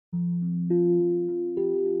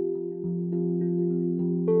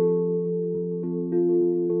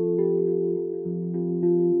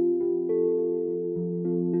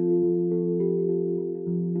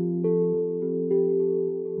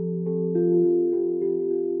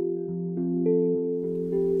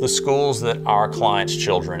The schools that our clients'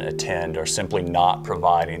 children attend are simply not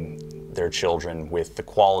providing their children with the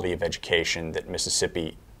quality of education that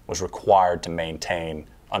Mississippi was required to maintain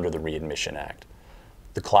under the Readmission Act.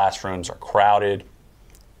 The classrooms are crowded,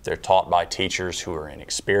 they're taught by teachers who are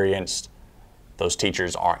inexperienced, those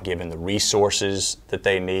teachers aren't given the resources that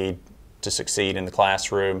they need to succeed in the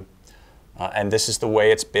classroom, and this is the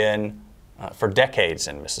way it's been for decades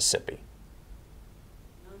in Mississippi.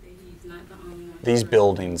 These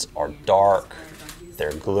buildings are dark,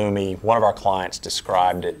 they're gloomy. One of our clients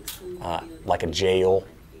described it like a jail.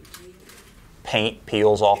 Paint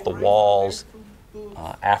peels off the walls.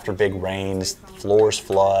 After big rains, the floors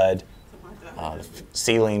flood. The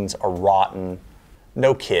ceilings are rotten.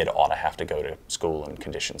 No kid ought to have to go to school in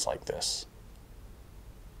conditions like this.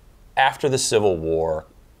 After the Civil War,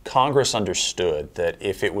 Congress understood that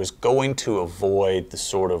if it was going to avoid the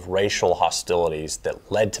sort of racial hostilities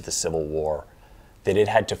that led to the Civil War, that it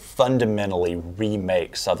had to fundamentally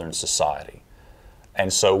remake Southern society.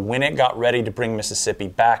 And so when it got ready to bring Mississippi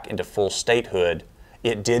back into full statehood,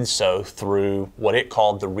 it did so through what it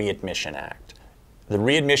called the Readmission Act. The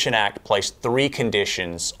Readmission Act placed 3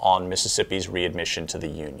 conditions on Mississippi's readmission to the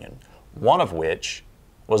Union, one of which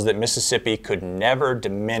was that Mississippi could never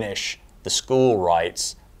diminish the school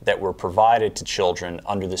rights that were provided to children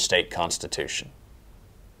under the state constitution.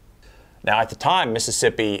 Now, at the time,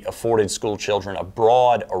 Mississippi afforded school children a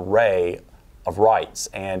broad array of rights,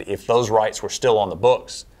 and if those rights were still on the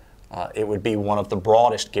books, it would be one of the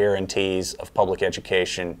broadest guarantees of public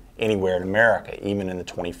education anywhere in America, even in the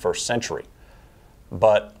 21st century.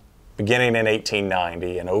 But beginning in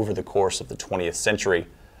 1890 and over the course of the 20th century,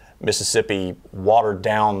 Mississippi watered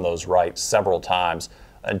down those rights several times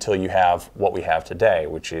until you have what we have today,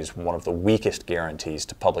 which is one of the weakest guarantees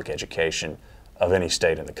to public education of any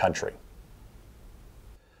state in the country.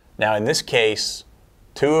 Now, in this case,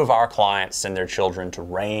 2 of our clients send their children to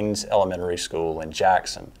Raines Elementary School in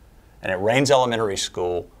Jackson. And at Raines Elementary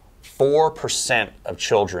School, 4% of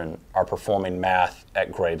children are performing math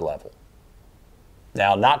at grade level.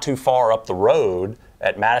 Now, not too far up the road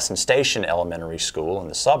at Madison Station Elementary School in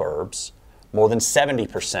the suburbs, more than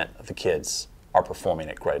 70% of the kids are performing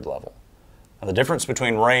at grade level. Now, the difference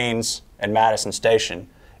between Raines and Madison Station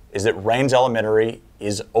is that Raines Elementary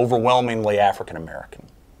is overwhelmingly African American.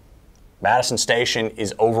 Madison Station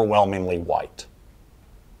is overwhelmingly white.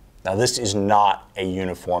 Now, this is not a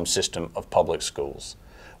uniform system of public schools.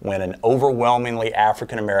 When an overwhelmingly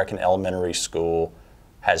African American elementary school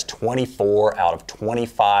has 24 out of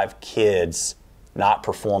 25 kids not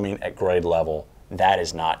performing at grade level, that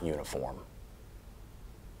is not uniform.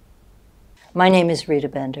 My name is Rita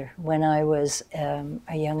Bender. When I was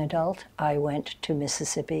a young adult, I went to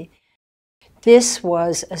Mississippi. This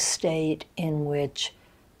was a state in which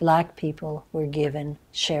Black people were given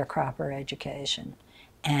sharecropper education.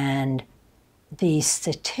 And the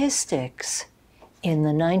statistics in the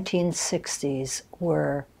 1960s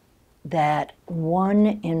were that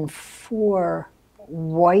 1 in 4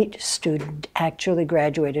 white students actually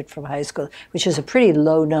graduated from high school, which is a pretty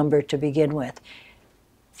low number to begin with.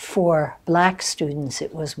 For Black students,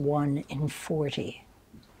 it was 1 in 40.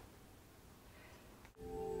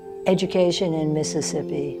 Education in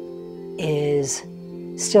Mississippi is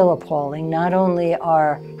still appalling. Not only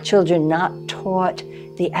are children not taught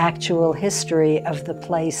the actual history of the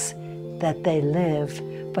place that they live,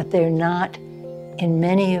 but they're not, in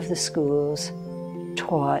many of the schools,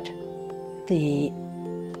 taught the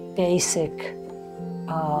basic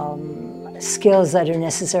skills that are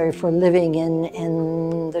necessary for living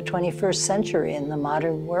in the 21st century, in the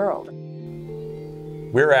modern world.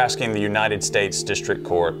 We're asking the United States District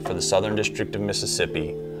Court for the Southern District of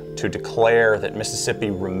Mississippi to declare that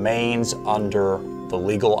Mississippi remains under the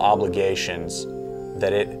legal obligations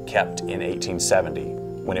that it kept in 1870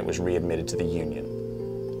 when it was readmitted to the Union,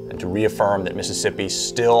 and to reaffirm that Mississippi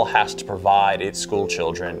still has to provide its school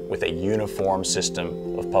children with a uniform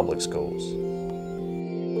system of public schools.